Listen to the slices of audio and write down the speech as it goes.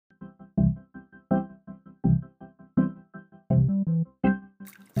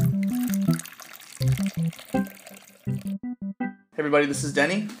Hey everybody, this is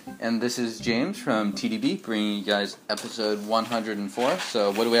Denny. And this is James from TDB, bringing you guys episode 104.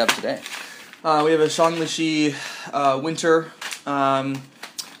 So what do we have today? We have a Shan winter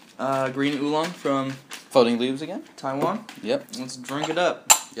green oolong from Floating leaves again? Taiwan. Yep. Let's drink it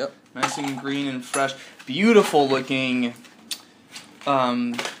up. Yep. Nice and green and fresh. Beautiful looking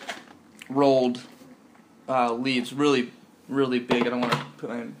rolled leaves. Really, really big. I don't want to put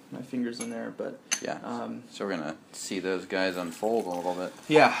my fingers in there, but... Yeah. So we're going to see those guys unfold a little bit.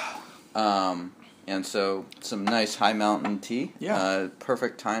 Yeah. And so some nice high mountain tea. Yeah.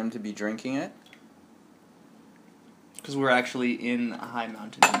 Perfect time to be drinking it. Because we're actually in a high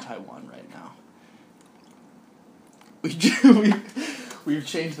mountain in Taiwan right now. We've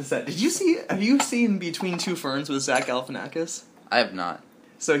changed the set. Have you seen Between Two Ferns with Zach Galifianakis? I have not.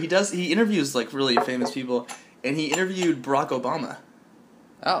 So he interviews like really famous people, and he interviewed Barack Obama.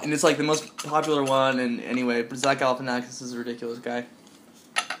 Oh. And it's like the most popular one, and anyway, but Zach Galifianakis is a ridiculous guy.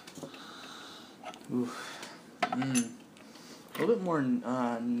 Ooh. A little bit more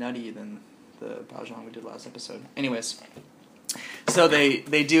nutty than the Baojang we did last episode. Anyways, so they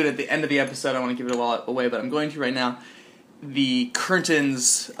do it at the end of the episode. I want to give it away, but I'm going to right now. The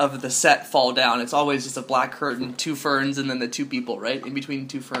curtains of the set fall down. It's always just a black curtain, two ferns, and then the two people, right? In between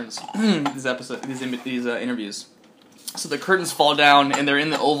two ferns. These interviews. So the curtains fall down, and they're in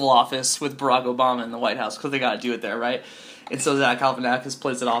the Oval Office with Barack Obama in the White House, because they got to do it there, right? And so Zach Galifianakis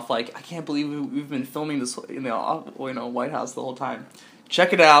plays it off like, I can't believe we've been filming this in the White House the whole time.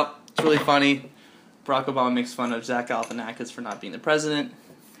 Check it out. It's really funny. Barack Obama makes fun of Zach Galifianakis for not being the president.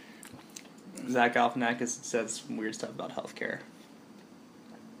 Zach Galifianakis says some weird stuff about healthcare.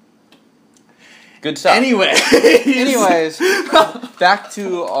 Good stuff. Anyways, back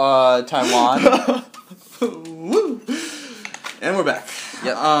to Taiwan. Woo. And we're back.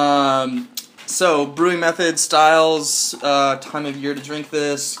 Yep. So, brewing methods, styles, time of year to drink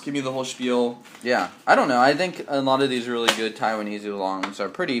this. Give me the whole spiel. Yeah, I don't know. I think a lot of these really good Taiwanese oolongs are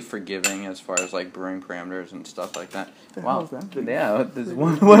pretty forgiving as far as like brewing parameters and stuff like that. Wow. Yeah, there's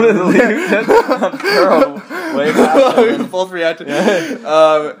one of the leaves way faster. Both reacted.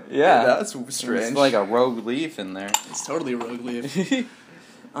 Yeah, that's strange. It's like a rogue leaf in there. It's totally a rogue leaf.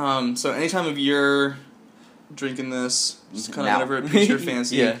 So any time of year, drinking this, just kind of whatever it piques your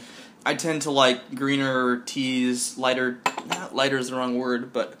fancy. Yeah. I tend to like greener teas, lighter. Not lighter is the wrong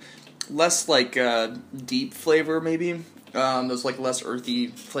word, but less like deep flavor maybe. Those like less earthy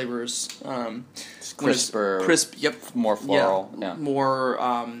flavors. It's crisper. Crisp. Yep. More floral. Yeah. More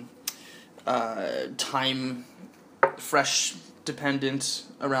time, fresh dependent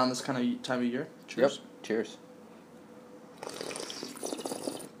around this kind of time of year. Cheers. Yep. Cheers.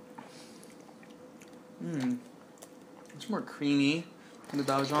 It's more creamy than the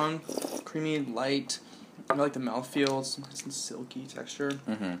Baojang. Creamy, light. I like the mouthfeel. It's nice and silky texture.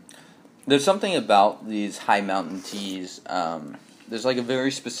 Mm-hmm. There's something about these high mountain teas. There's like a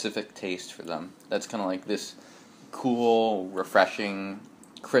very specific taste for them. That's kind of like this cool, refreshing,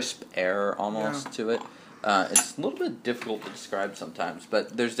 crisp air almost to it. It's a little bit difficult to describe sometimes,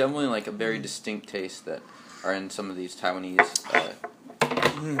 but there's definitely like a very distinct taste that are in some of these Taiwanese.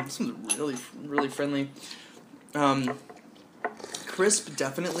 This one's really, really friendly. Crisp,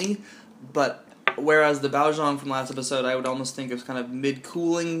 definitely, but whereas the Baojang from last episode, I would almost think of kind of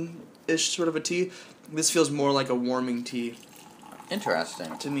mid-cooling-ish sort of a tea. This feels more like a warming tea.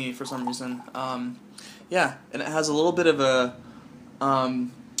 Interesting. To me, for some reason. Yeah, and it has a little bit of a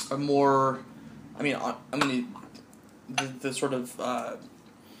more, the sort of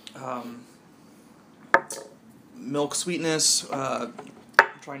milk sweetness. I'm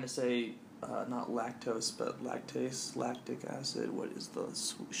trying to say not lactose, but lactase, lactic acid. What is the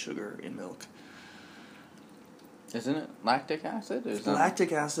sugar in milk? Isn't it lactic acid?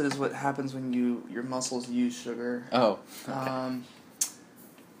 Lactic acid is what happens when your muscles use sugar. Oh. Okay.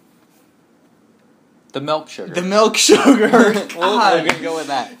 The milk sugar. The milk sugar. We're gonna go with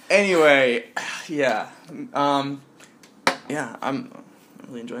that. Anyway, yeah. I'm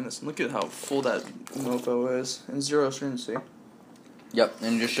really enjoying this. And look at how full that mofo is. And zero stringency. Yep,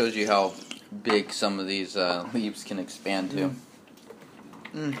 and it just shows you how big some of these leaves can expand to.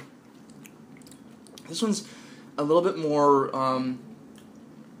 This one's a little bit more,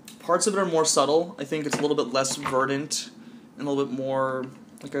 parts of it are more subtle. I think it's a little bit less verdant and a little bit more,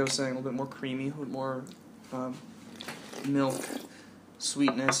 like I was saying, a little bit more creamy, a little bit more milk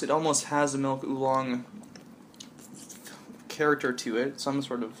sweetness. It almost has a milk oolong character to it, some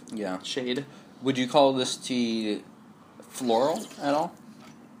sort of shade. Would you call this tea floral at all?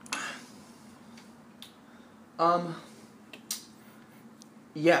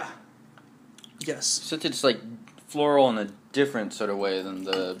 Yeah. Yes. Since it's like floral in a different sort of way than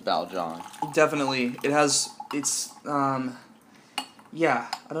the Baojong. Definitely. It's it's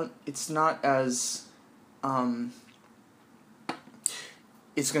not as,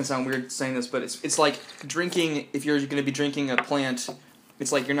 it's gonna sound weird saying this, but it's like drinking, if you're gonna be drinking a plant,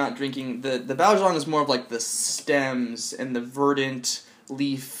 it's like you're not drinking, the Baojong is more of like the stems and the verdant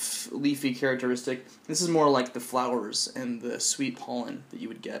leafy characteristic. This is more like the flowers and the sweet pollen that you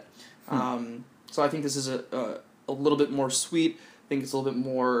would get. So I think this is a little bit more sweet. I think it's a little bit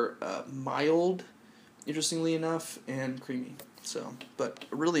more mild, interestingly enough, and creamy. So, but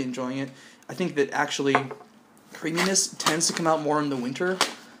really enjoying it. I think that actually creaminess tends to come out more in the winter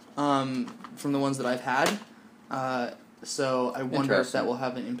from the ones that I've had. So I wonder if that will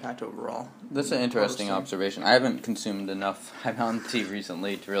have an impact overall. That's an interesting observation. I haven't consumed enough high mountain tea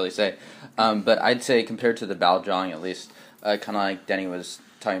recently to really say. But I'd say compared to the Baojong, at least, kind of like Denny was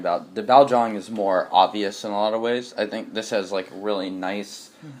talking about, the Baojong is more obvious in a lot of ways. I think this has like a really nice,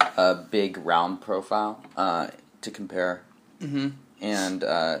 big round profile to compare. Mm-hmm. And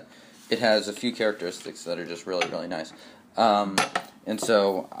it has a few characteristics that are just really, really nice. And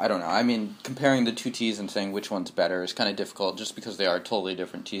so, I don't know. I mean, comparing the two teas and saying which one's better is kind of difficult just because they are totally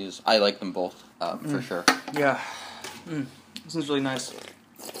different teas. I like them both, for sure. Yeah. This is really nice.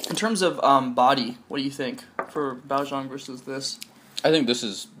 In terms of body, what do you think for Baojong versus this? I think this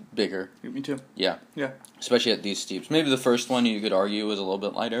is bigger. Me too. Yeah. Yeah. Especially at these steeps. Maybe the first one you could argue was a little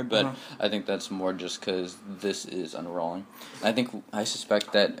bit lighter, but I think that's more just because this is unrolling. I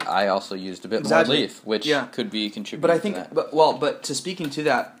suspect that I also used a bit more leaf, which could be contributing. But I think, to that. but to speaking to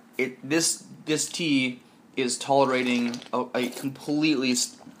that, this tea is tolerating a completely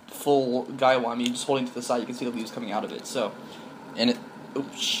full gaiwan. I mean, just holding to the side, you can see the leaves coming out of it. So, and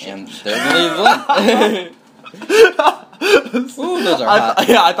there's the leaves left. Ooh, those are hot.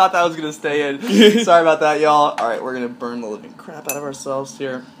 I thought that was going to stay in. Sorry about that, y'all. All right, we're going to burn the living crap out of ourselves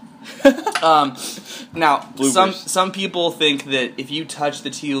here. Now, some people think that if you touch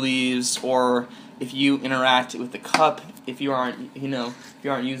the tea leaves or if you interact with the cup, if you aren't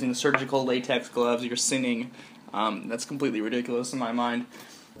using surgical latex gloves, you're sinning. That's completely ridiculous in my mind.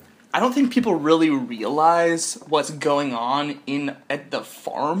 I don't think people really realize what's going on at the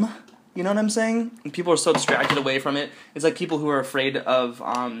farm. You know what I'm saying? And people are so distracted away from it. It's like people who are afraid of,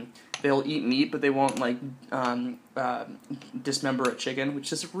 they'll eat meat, but they won't, like, dismember a chicken,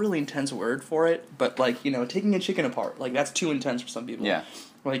 which is a really intense word for it. But, like, taking a chicken apart, like, that's too intense for some people. Yeah.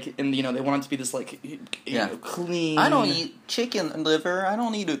 Like, and, they want it to be this, like, clean. I don't eat chicken liver. I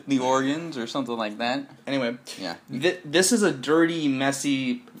don't eat the organs or something like that. Anyway. Yeah. This is a dirty,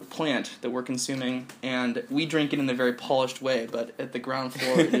 messy plant that we're consuming, and we drink it in a very polished way, but at the ground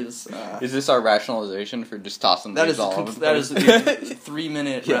floor it is... Is this our rationalization for just tossing these all over? That is a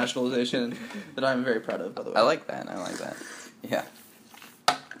 3-minute rationalization that I'm very proud of, by the way. I like that. Yeah.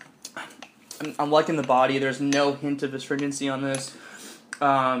 I'm liking the body. There's no hint of astringency on this.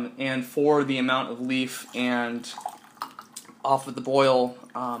 And for the amount of leaf and off of the boil,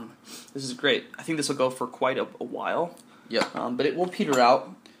 this is great. I think this will go for quite a while. Yeah. But it will peter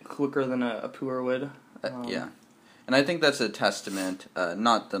out quicker than a puer would. Yeah. And I think that's a testament,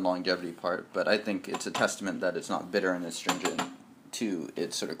 not the longevity part, but I think it's a testament that it's not bitter and astringent to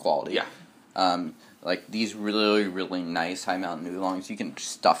its sort of quality. Yeah. Like these really, really nice high mountain oolongs, you can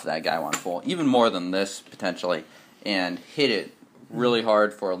stuff that gaiwan full, even more than this potentially, and hit it really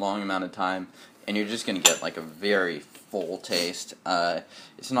hard for a long amount of time, and you're just going to get like a very full taste.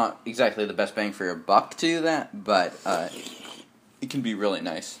 It's not exactly the best bang for your buck to do that, but it can be really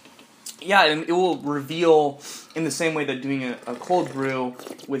nice. Yeah, and it will reveal, in the same way that doing a cold brew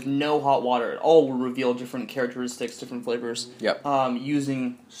with no hot water, it all will reveal different characteristics, different flavors. Yep.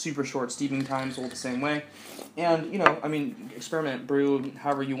 Using super short steeping times all the same way. And, experiment, brew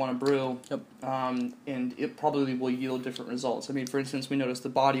however you want to brew. Yep. And it probably will yield different results. I mean, for instance, we noticed the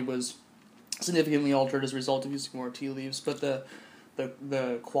body was significantly altered as a result of using more tea leaves, but the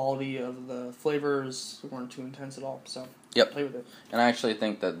quality of the flavors weren't too intense at all, so play with it. And I actually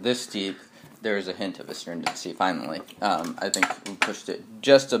think that this steep, there is a hint of astringency, finally. I think we pushed it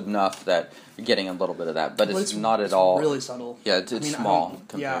just enough that you're getting a little bit of that, but it's not at all... really subtle. Yeah, it's small.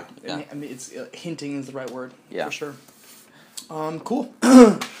 Yeah, it's hinting is the right word, for sure. Cool.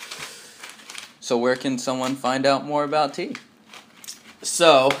 So where can someone find out more about tea?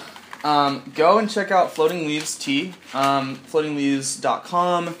 So... go and check out Floating Leaves Tea,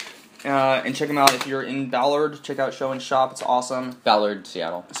 floatingleaves.com, and check them out if you're in Ballard. Check out Shiuwen Shop, it's awesome. Ballard,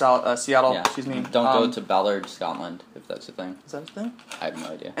 Seattle. Seattle, yeah. Excuse me. Don't go to Ballard, Scotland, if that's a thing. Is that a thing? I have no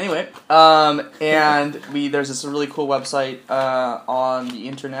idea. Anyway, and there's this really cool website on the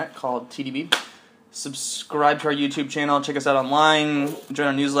internet called TDB, subscribe to our YouTube channel. Check us out online. Join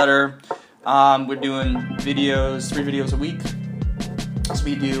our newsletter. We're doing videos, 3 videos a week. So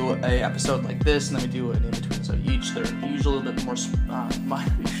we do a episode like this, and then we do an in-between episode each. They're usually a little bit more, usually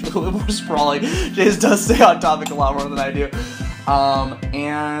a little bit more sprawling. Jace does stay on topic a lot more than I do.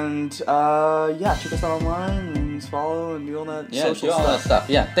 Yeah, check us out online and follow and do all that social do all stuff. that stuff.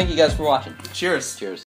 Yeah, thank you guys for watching. Cheers. Cheers.